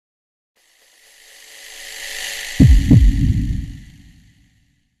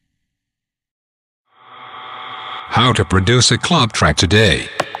How to produce a club track today.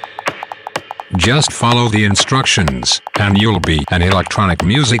 Just follow the instructions, and you'll be an electronic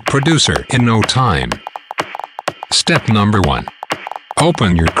music producer in no time. Step number 1.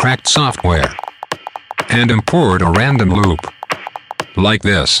 Open your cracked software and import a random loop. Like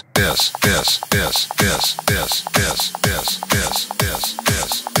this.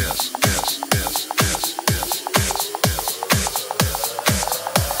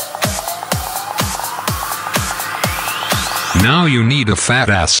 Now you need a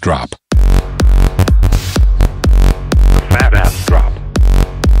fat ass drop. Fat ass drop.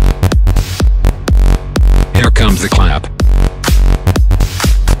 Here comes the clap.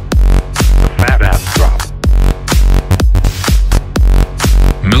 Fat ass drop.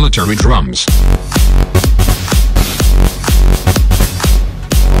 Military drums.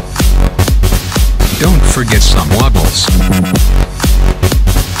 Don't forget some wobbles.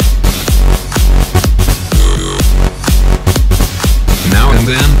 Now and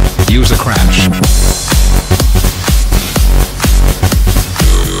then, use a crash.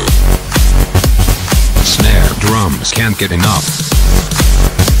 Snare drums can't get enough.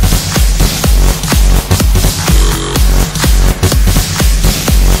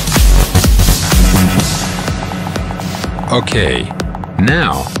 Okay,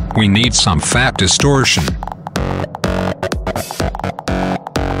 now, we need some fat distortion.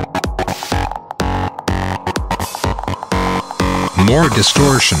 More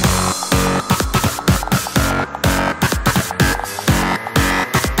distortion.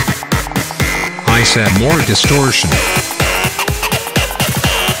 I said more distortion.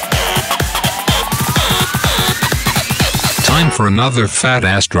 Time for another fat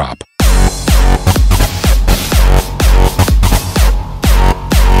ass drop.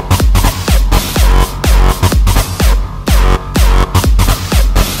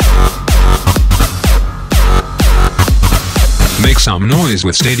 Make some noise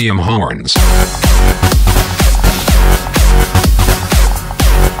with stadium horns.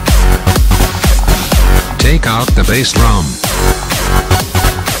 Take out the bass drum.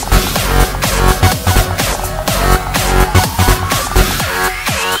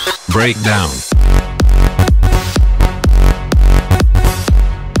 Break down.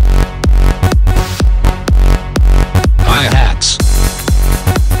 Hi-hats.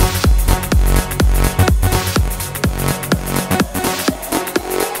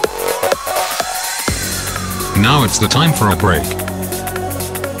 Now it's the time for a break.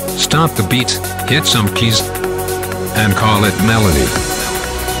 Stop the beat, hit some keys, and call it melody.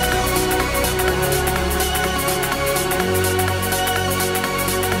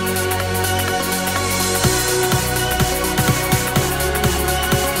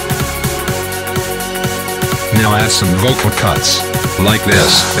 Now add some vocal cuts, like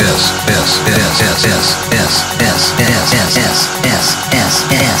this.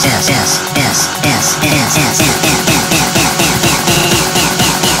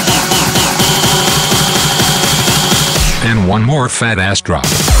 And one more fat ass drop.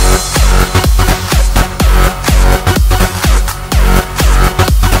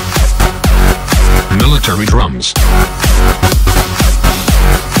 Military drums.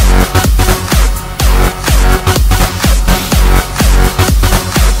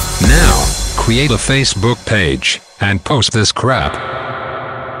 Now, create a Facebook page and post this crap.